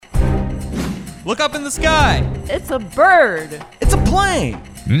Look up in the sky. It's a bird. It's a plane.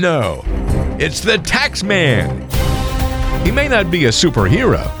 No, it's the Taxman. He may not be a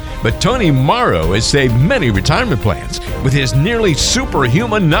superhero, but Tony Morrow has saved many retirement plans with his nearly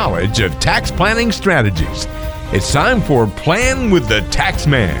superhuman knowledge of tax planning strategies. It's time for Plan with the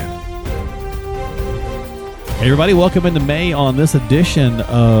Taxman. Hey everybody, welcome into May on this edition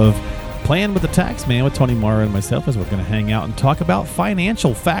of Plan with the Taxman with Tony Morrow and myself, as we're going to hang out and talk about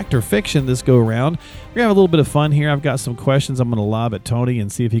financial fact or fiction this go around. We're going to have a little bit of fun here. I've got some questions I'm going to lob at Tony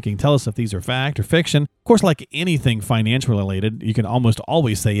and see if he can tell us if these are fact or fiction. Of course, like anything financial related, you can almost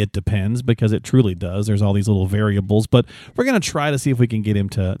always say it depends, because it truly does. There's all these little variables, but we're going to try to see if we can get him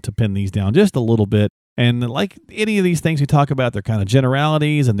to pin these down just a little bit. And like any of these things we talk about, they're kind of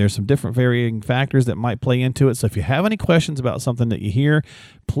generalities, and there's some different varying factors that might play into it. So if you have any questions about something that you hear,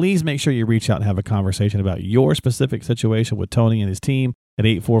 please make sure you reach out and have a conversation about your specific situation with Tony and his team at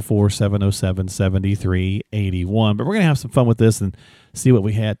 844-707-7381. But we're going to have some fun with this and see what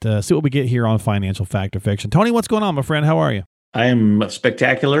we get here on Financial Fact or Fiction. Tony, what's going on, my friend? How are you? I am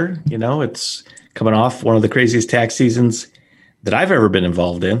spectacular. You know, it's coming off one of the craziest tax seasons that I've ever been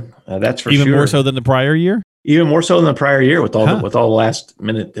involved in. That's for Even sure. more so than the prior year? Even more so than the prior year with all the last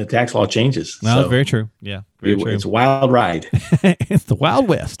minute tax law changes. No, that's very true. Yeah, very true. It's a wild ride. It's the Wild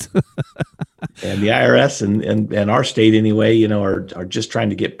West. And the IRS and our state anyway, you know, are just trying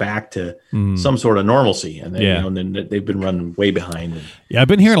to get back to some sort of normalcy. And then, and then they've been running way behind. I've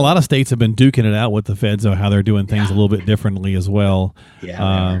been hearing a lot of states have been duking it out with the feds on how they're doing things a little bit differently as well.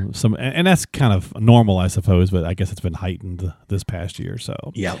 Yeah. And that's kind of normal, I suppose, but I guess it's been heightened this past year. So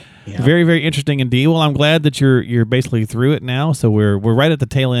very, very interesting indeed. Well, I'm glad that you're basically through it now. So we're right at the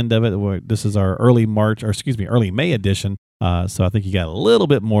tail end of it. This is our early May edition. So I think you got a little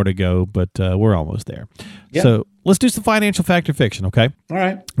bit more to go, but we're almost there. Yep. So let's do some financial fact or fiction, okay? All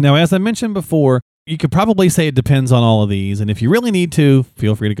right. Now, as I mentioned before, you could probably say it depends on all of these, and if you really need to,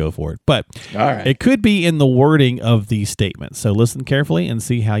 feel free to go for it. But it could be in the wording of these statements. So listen carefully and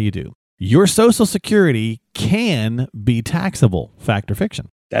see how you do. Your Social Security can be taxable. Fact or fiction?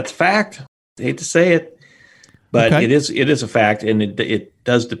 That's fact. I hate to say it, but it is a fact, and it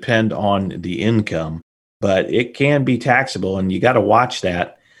does depend on the income. But it can be taxable, and you got to watch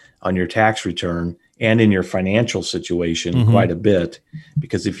that on your tax return and in your financial situation quite a bit,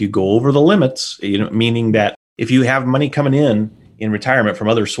 because if you go over the limits, meaning that if you have money coming in retirement from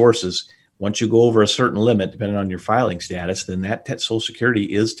other sources, once you go over a certain limit, depending on your filing status, then that Social Security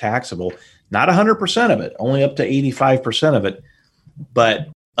is taxable. Not 100% of it, only up to 85% of it, but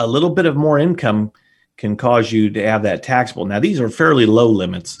a little bit of more income can cause you to have that taxable. Now, these are fairly low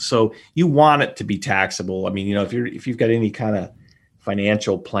limits, so you want it to be taxable. I mean, if you've got any kind of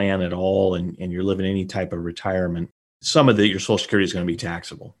financial plan at all, and you're living any type of retirement, some of your Social Security is going to be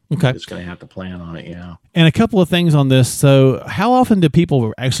taxable. Okay, it's going to have to plan on it. Yeah. And a couple of things on this. So, how often do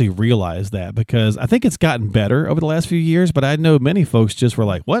people actually realize that? Because I think it's gotten better over the last few years, but I know many folks just were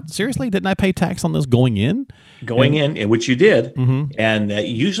like, "What? Seriously? Didn't I pay tax on this going in?" In, which you did, and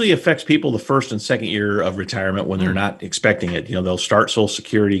usually affects people the first and second year of retirement when they're not expecting it. They'll start Social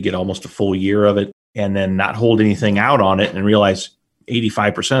Security, get almost a full year of it, and then not hold anything out on it, and realize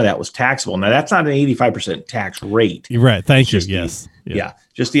 85% of that was taxable. Now, that's not an 85% tax rate. You're right. Thank you. Yes.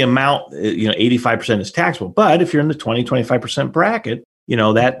 Just the amount. 85% is taxable. But if you're in the 20-25% bracket,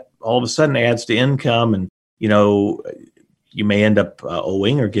 that all of a sudden adds to income, and you may end up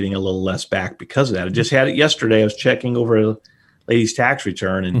owing or getting a little less back because of that. I just had it yesterday. I was checking over a lady's tax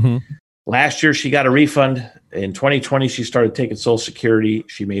return, and last year she got a refund. In 2020, she started taking Social Security.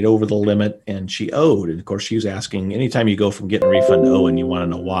 She made over the limit, and she owed. And of course, she was asking, anytime you go from getting a refund to owing, you want to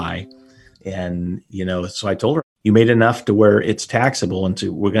know why. And, so I told her, you made enough to where it's taxable, and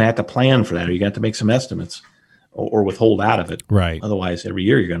we're going to have to plan for that, or you're going to have to make some estimates or withhold out of it. Right. Otherwise, every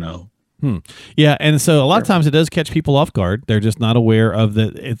year you're going to owe. Yeah, and so a lot of times it does catch people off guard. They're just not aware of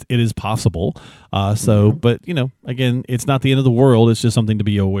that it is possible. But again, it's not the end of the world. It's just something to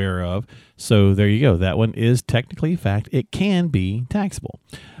be aware of. So there you go. That one is technically fact. It can be taxable.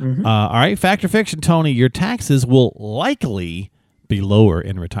 All right, fact or fiction, Tony? Your taxes will likely be lower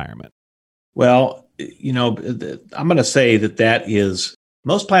in retirement. Well, I'm going to say that is.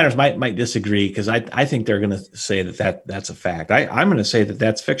 Most planners might disagree, because I think they're going to say that's a fact. I'm going to say that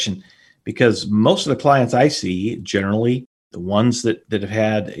that's fiction, because most of the clients I see, generally the ones that have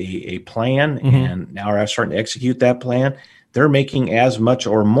had a plan and now are starting to execute that plan, they're making as much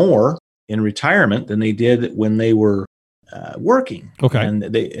or more in retirement than they did when they were working. Okay,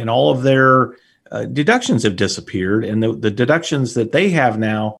 and all of their deductions have disappeared, and the deductions that they have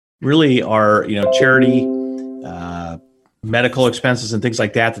now really are charity, medical expenses and things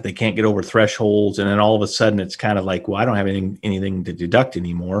like that they can't get over thresholds. And then all of a sudden it's kind of like, well, I don't have anything to deduct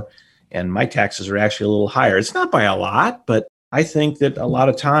anymore. And my taxes are actually a little higher. It's not by a lot, but I think that a lot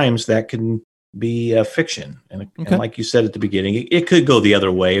of times that can be a fiction. And like you said at the beginning, it could go the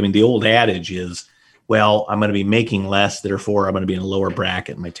other way. I mean, the old adage is, well, I'm going to be making less, therefore I'm going to be in a lower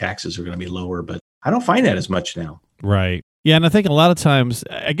bracket. My taxes are going to be lower, but I don't find that as much now. Right. Yeah, and I think a lot of times,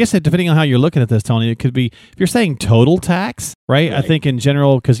 I guess depending on how you're looking at this, Tony, it could be, if you're saying total tax, right? I think in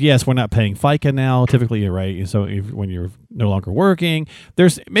general, because yes, we're not paying FICA now, typically, you're right. So when you're no longer working,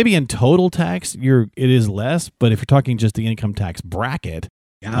 there's maybe in total tax, it is less, but if you're talking just the income tax bracket,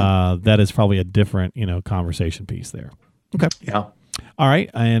 that is probably a different, conversation piece there. Okay. Yeah. All right,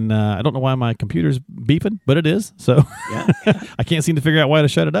 and I don't know why my computer's beeping, but it is. So I can't seem to figure out why to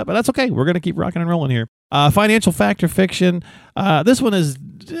shut it up, but that's okay. We're going to keep rocking and rolling here. Financial fact or fiction. This one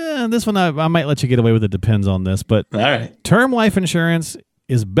I might let you get away with it. Depends on this, but all right. Term life insurance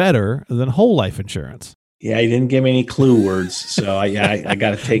is better than whole life insurance. Yeah, he didn't give me any clue words, so I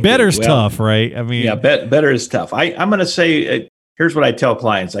got to take better's tough, right? I mean, better is tough. I'm going to say here's what I tell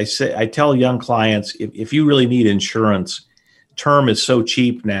clients. I tell young clients if you really need insurance. Term is so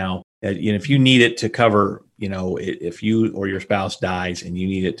cheap now that if you need it to cover, if you or your spouse dies and you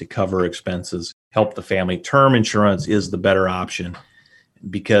need it to cover expenses, help the family, term insurance is the better option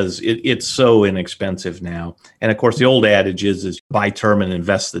because it's so inexpensive now. And of course, the old adage is buy term and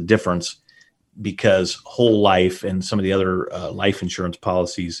invest the difference because whole life and some of the other life insurance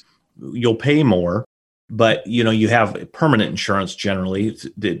policies, you'll pay more, but you have permanent insurance generally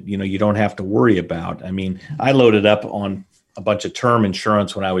that you don't have to worry about. I mean, I loaded up on a bunch of term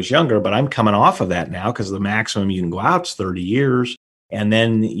insurance when I was younger, but I'm coming off of that now because the maximum you can go out is 30 years. And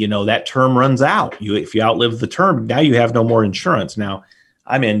then, that term runs out. If you outlive the term, now you have no more insurance. Now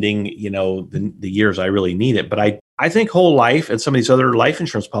I'm ending, the years I really need it. But I think whole life and some of these other life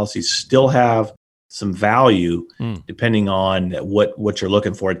insurance policies still have some value depending on what you're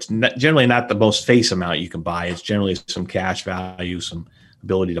looking for. It's generally not the most face amount you can buy. It's generally some cash value, some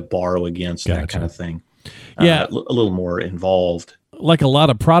ability to borrow against that kind of thing. Yeah, a little more involved. Like a lot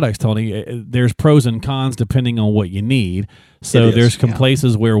of products, Tony, there's pros and cons depending on what you need. So there's some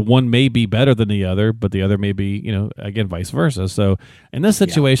places where one may be better than the other, but the other may be, again, vice versa. So in this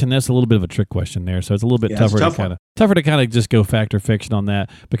situation, that's a little bit of a trick question there. So it's a little bit tougher to kind of just go fact or fiction on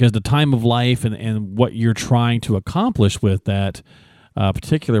that because the time of life and what you're trying to accomplish with that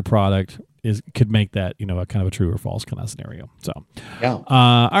particular product could make that, a kind of a true or false kind of scenario. So,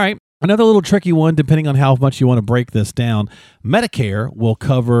 all right. Another little tricky one, depending on how much you want to break this down, Medicare will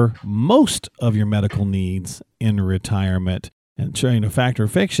cover most of your medical needs in retirement. And showing a fact or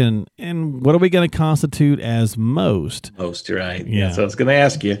fiction, and what are we going to constitute as most? Most, right. Yeah. So I was going to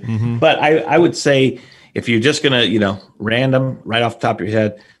ask you. Mm-hmm. But I would say if you're just going to, random, right off the top of your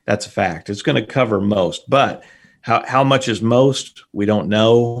head, that's a fact. It's going to cover most. But how much is most, we don't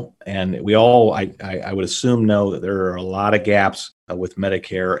know. And we all, I would assume, know that there are a lot of gaps with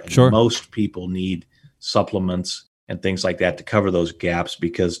Medicare. And most people need supplements and things like that to cover those gaps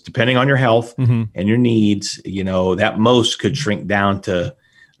because depending on your health and your needs, that most could shrink down to,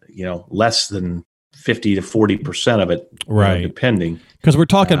 less than 50 to 40% of it, right? Depending. Because we're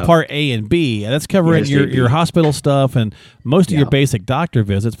talking part A and B. That's covering your hospital stuff and most of your basic doctor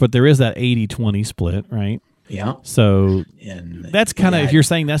visits, but there is that 80-20 split, right? Yeah. So that's kind of, if you're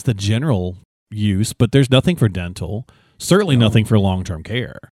saying that's the general use, but there's nothing for dental, certainly nothing for long-term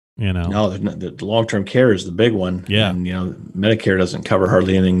care, No, the long-term care is the big one. Yeah. And, Medicare doesn't cover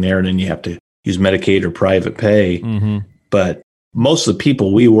hardly anything there. And then you have to use Medicaid or private pay. Mm-hmm. But most of the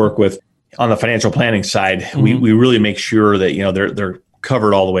people we work with on the financial planning side, we really make sure that, they're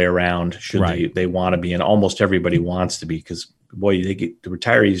covered all the way around should they want to be. And almost everybody wants to be because, boy, the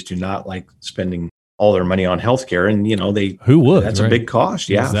retirees do not like spending all their money on healthcare, and who would? That's a big cost,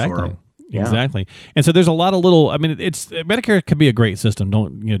 for them. Yeah. Exactly. And so there's a lot of it's Medicare could be a great system,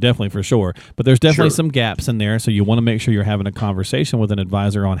 definitely for sure, but there's definitely some gaps in there. So you want to make sure you're having a conversation with an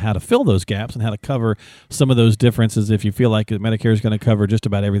advisor on how to fill those gaps and how to cover some of those differences. If you feel like Medicare is going to cover just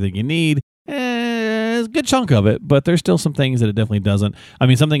about everything you need, it's a good chunk of it, but there's still some things that it definitely doesn't. I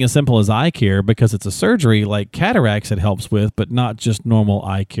mean, something as simple as eye care, because it's a surgery like cataracts it helps with, but not just normal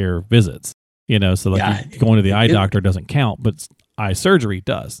eye care visits. So going to the eye doctor doesn't count, but eye surgery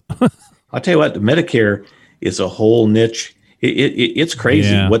does. I'll tell you what, the Medicare is a whole niche. It's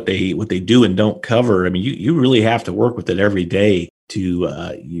crazy what they do and don't cover. I mean, you really have to work with it every day to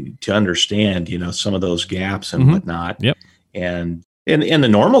understand, some of those gaps and whatnot. Yep. And the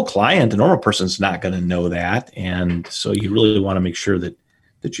normal client, the normal person's not going to know that. And so you really want to make sure that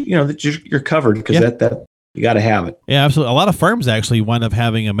you're covered because that You got to have it. Yeah, absolutely. A lot of firms actually wind up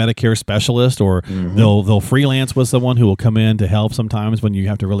having a Medicare specialist, or they'll freelance with someone who will come in to help sometimes when you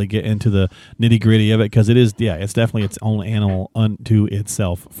have to really get into the nitty gritty of it, because it's definitely its own animal unto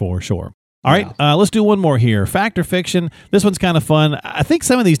itself for sure. All right, let's do one more here. Fact or fiction? This one's kind of fun. I think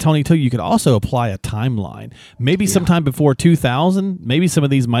some of these, Tony, too, you could also apply a timeline. Maybe sometime before 2000, maybe some of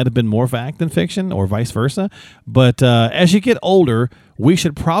these might have been more fact than fiction, or vice versa. But as you get older, we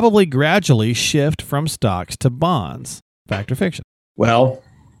should probably gradually shift from stocks to bonds. Fact or fiction? Well,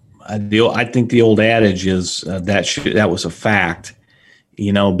 I think the old adage is that was a fact,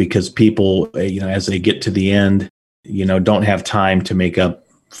 because people, as they get to the end, don't have time to make up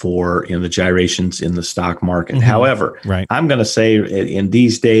for the gyrations in the stock market. However, I'm going to say in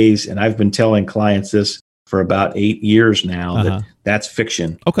these days, and I've been telling clients this for about 8 years now, that's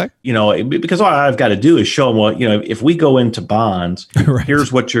fiction. Okay. Because all I've got to do is show them, well, if we go into bonds,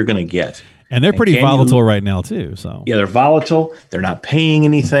 here's what you're going to get. And they're pretty volatile right now too. So yeah, they're volatile. They're not paying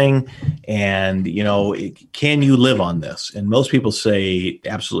anything. And, can you live on this? And most people say,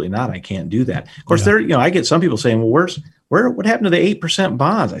 absolutely not. I can't do that. Of course, I get some people saying, well, what happened to the 8%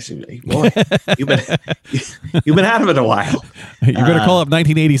 bonds? I said, boy, you've been out of it a while. You're going to call up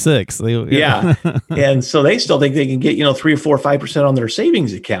 1986. Yeah. And so they still think they can get, 3 or 4 or 5% on their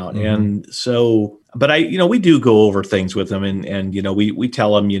savings account. And so, but we do go over things with them, and we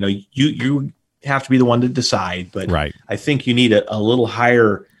tell them, you have to be the one to decide. But I think you need a little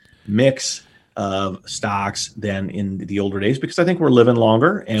higher mix of stocks than in the older days, because I think we're living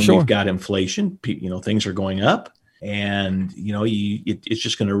longer, and we've got inflation. Things are going up. And, it's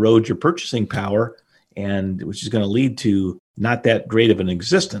just going to erode your purchasing power, and which is going to lead to not that great of an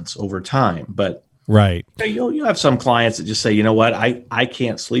existence over time. But you'll have some clients that just say, you know what, I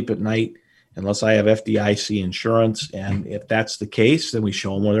can't sleep at night unless I have FDIC insurance. And if that's the case, then we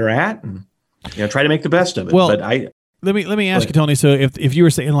show them where they're at and try to make the best of it. Well, but Let me ask you, Tony. So if you were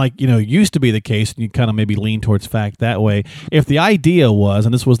saying, like, used to be the case, and you kind of maybe lean towards fact that way, if the idea was,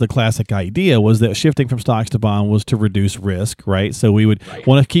 and this was the classic idea, was that shifting from stocks to bond was to reduce risk, right? So we would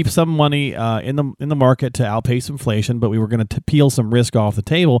want to keep some money in the market to outpace inflation, but we were going to peel some risk off the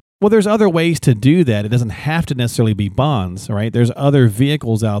table. Well, there's other ways to do that. It doesn't have to necessarily be bonds, right? There's other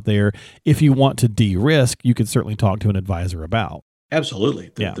vehicles out there. If you want to de-risk, you could certainly talk to an advisor about.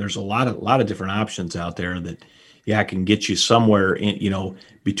 Absolutely. There's a lot of different options out there that can get you somewhere in,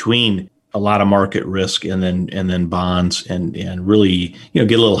 between a lot of market risk and then bonds, and really,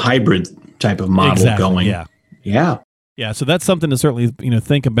 get a little hybrid type of model going. Yeah, so that's something to certainly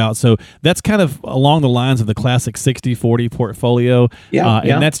think about. So that's kind of along the lines of the classic 60-40 portfolio.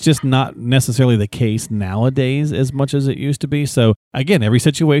 And that's just not necessarily the case nowadays as much as it used to be. So again, every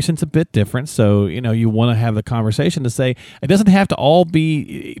situation's a bit different. So, you want to have the conversation to say, it doesn't have to all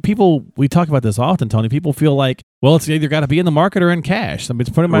be people. We talk about this often, Tony. People feel like, well, it's either got to be in the market or in cash. I mean,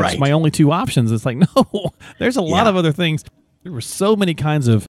 it's pretty much my only two options. It's like, no, there's a lot of other things. There were so many kinds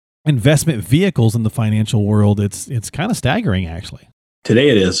of investment vehicles in the financial world. It's kind of staggering, actually. Today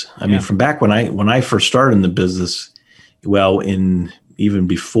it is. I mean, from back when I first started in the business, even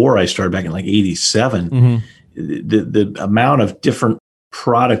before I started back in like 87, the amount of different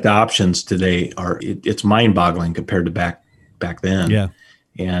product options today it's mind-boggling compared to back then. Yeah.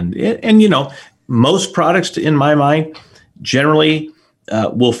 And most products, in my mind, generally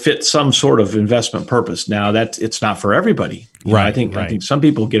will fit some sort of investment purpose. Now it's not for everybody. I think some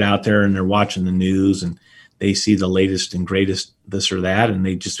people get out there and they're watching the news and they see the latest and greatest this or that, and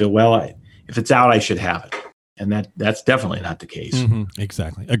they just feel, well, if it's out, I should have it. And that's definitely not the case.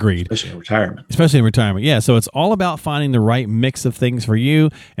 Exactly. Agreed. Especially in retirement. Yeah. So it's all about finding the right mix of things for you.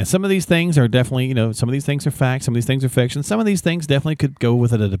 And some of these things are definitely, some of these things are facts, some of these things are fiction. Some of these things definitely could go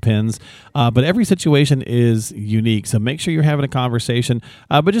with it. It depends. But every situation is unique. So make sure you're having a conversation.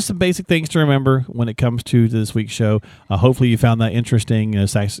 But just some basic things to remember when it comes to this week's show. Hopefully you found that interesting.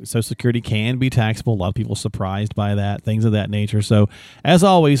 Social Security can be taxable. A lot of people are surprised by that, things of that nature. So as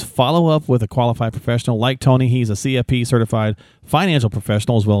always, follow up with a qualified professional like Tony. He's a CFP certified financial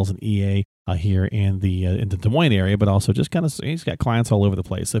professional, as well as an EA here in the Des Moines area, but also just he's got clients all over the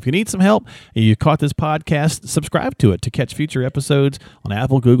place. So if you need some help, you caught this podcast, subscribe to it to catch future episodes on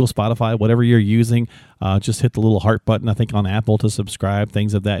Apple, Google, Spotify, whatever you're using. Just hit the little heart button, I think, on Apple to subscribe,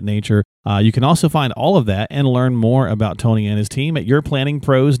 things of that nature. You can also find all of that and learn more about Tony and his team at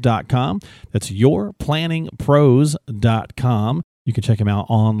yourplanningpros.com. That's yourplanningpros.com. You can check him out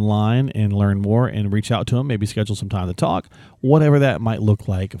online and learn more and reach out to him, maybe schedule some time to talk, whatever that might look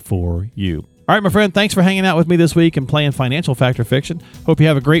like for you. All right, my friend, thanks for hanging out with me this week and playing Financial Fact or Fiction. Hope you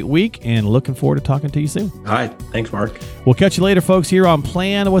have a great week and looking forward to talking to you soon. All right. Thanks, Mark. We'll catch you later, folks, here on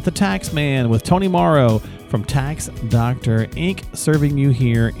Plan with the Tax Man with Tony Morrow from Tax Doctor Inc., serving you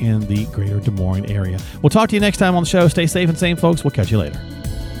here in the greater Des Moines area. We'll talk to you next time on the show. Stay safe and sane, folks. We'll catch you later.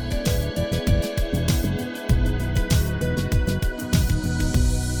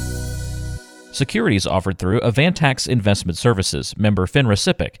 Securities offered through Avantax Investment Services, member FINRA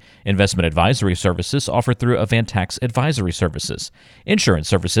SIPC. Investment advisory services offered through Avantax Advisory Services. Insurance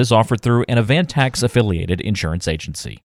services offered through an Avantax affiliated insurance agency.